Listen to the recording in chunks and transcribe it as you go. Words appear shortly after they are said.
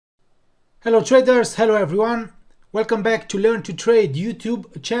Hello traders, hello everyone. Welcome back to Learn to Trade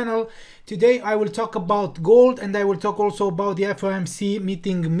YouTube channel. Today I will talk about gold and I will talk also about the FOMC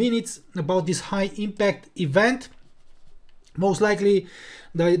meeting minutes, about this high impact event. Most likely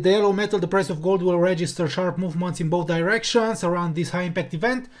the yellow metal, the price of gold, will register sharp movements in both directions around this high impact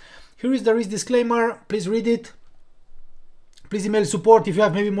event. Here is the risk disclaimer, please read it. Please email support if you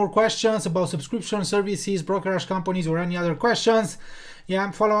have maybe more questions about subscription services, brokerage companies, or any other questions.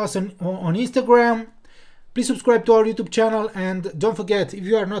 Yeah, follow us on Instagram. Please subscribe to our YouTube channel, and don't forget, if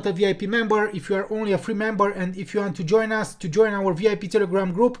you are not a VIP member, if you are only a free member, and if you want to join us, to join our VIP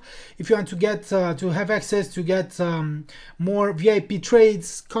Telegram group, if you want to get to have access to get more VIP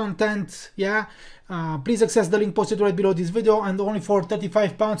trades, content, yeah, please access the link posted right below this video, and only for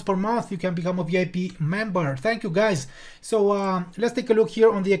 £35 per month you can become a VIP member. Thank you guys. So let's take a look here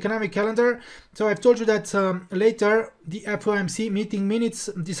on the economic calendar. So I've told you that later the FOMC meeting minutes,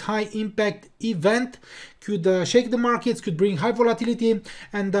 this high impact event, could shake the markets, could bring high volatility,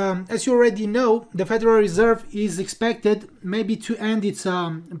 and as you already know, the Federal Reserve is expected maybe to end its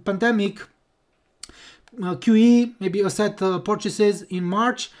pandemic QE, maybe asset purchases in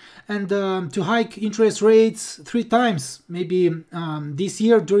March, and to hike interest rates 3 times maybe this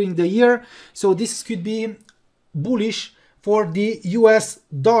year during the year. So this could be bullish for the US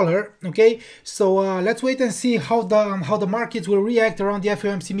dollar. Okay, so let's wait and see how the markets will react around the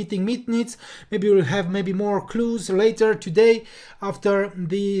FOMC meeting minutes. Maybe we'll have maybe more clues later today after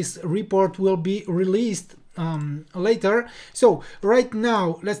this report will be released later. So right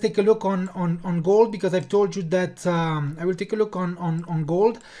now let's take a look on gold, because I've told you that I will take a look on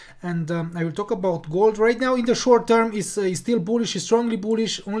gold, and I will talk about gold. Right now in the short term is still bullish, is strongly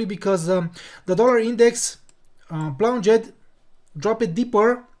bullish, only because the dollar index plunged, dropped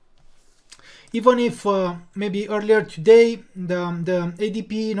deeper, even if maybe earlier today the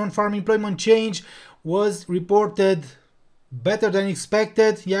ADP, non-farm employment change, was reported better than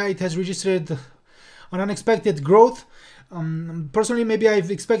expected. Yeah, it has registered an unexpected growth. Personally, maybe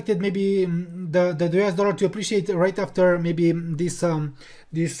I've expected maybe the US dollar to appreciate right after maybe this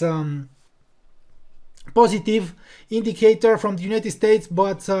positive indicator from the United States,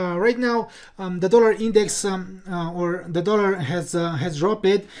 but right now the dollar index or the dollar has dropped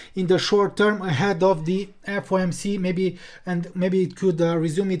in the short term ahead of the FOMC, maybe, and maybe it could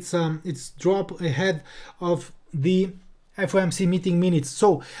resume its drop ahead of the FOMC meeting minutes.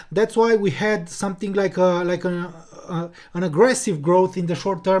 So that's why we had something like an aggressive growth in the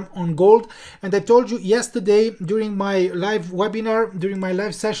short term on gold. And I told you yesterday during my live webinar, during my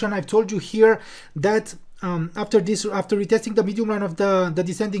live session, I've told you here that after retesting the medium line of the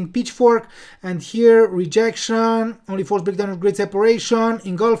descending pitchfork, and here rejection, only false breakdown of great separation,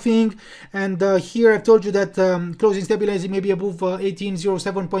 engulfing, and here I've told you that closing stabilizing maybe above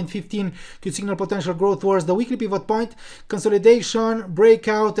 1807.15 could signal potential growth towards the weekly pivot point, consolidation,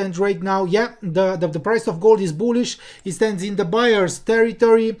 breakout, and right now, yeah, the price of gold is bullish. It stands in the buyer's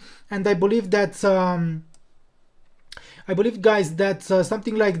territory, and I believe that guys, that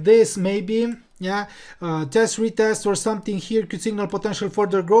something like this maybe, yeah, test retest or something here could signal potential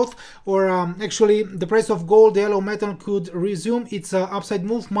further growth, or actually the price of gold, the yellow metal, could resume its upside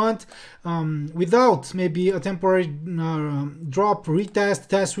movement without maybe a temporary drop, retest,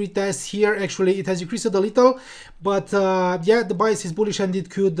 test, retest. Here actually it has decreased a little, but yeah, the bias is bullish, and it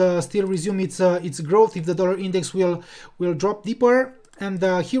could still resume its growth if the dollar index will drop deeper. And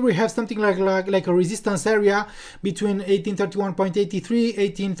here we have something like a resistance area between 1831.83,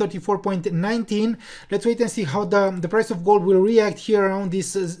 1834.19. Let's wait and see how the price of gold will react here around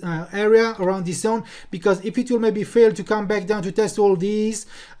this area, around this zone, because if it will maybe fail to come back down to test all these,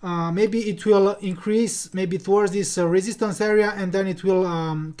 maybe it will increase maybe towards this resistance area, and then it will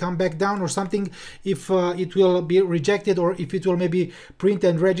come back down or something, if it will be rejected, or if it will maybe print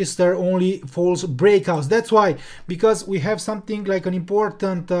and register only false breakouts. That's why, because we have something like an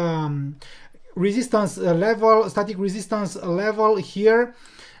important resistance level, static resistance level here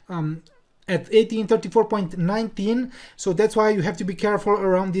at 1834.19. so that's why you have to be careful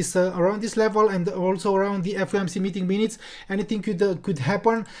around this level, and also around the FOMC meeting minutes. Anything could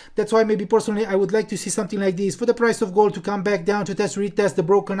happen. That's why maybe personally I would like to see something like this for the price of gold to come back down to test, retest the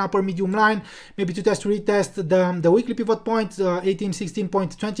broken upper medium line, maybe to test, retest the weekly pivot point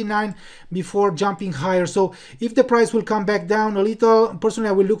 1816.29 before jumping higher. So if the price will come back down a little, personally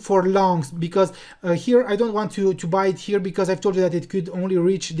I will look for longs, because here I don't want to buy it here, because I've told you that it could only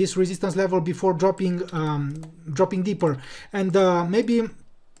reach this resistance level before dropping deeper, and maybe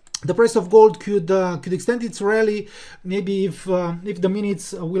the price of gold could extend its rally, maybe if the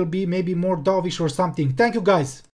minutes will be maybe more dovish or something. Thank you guys.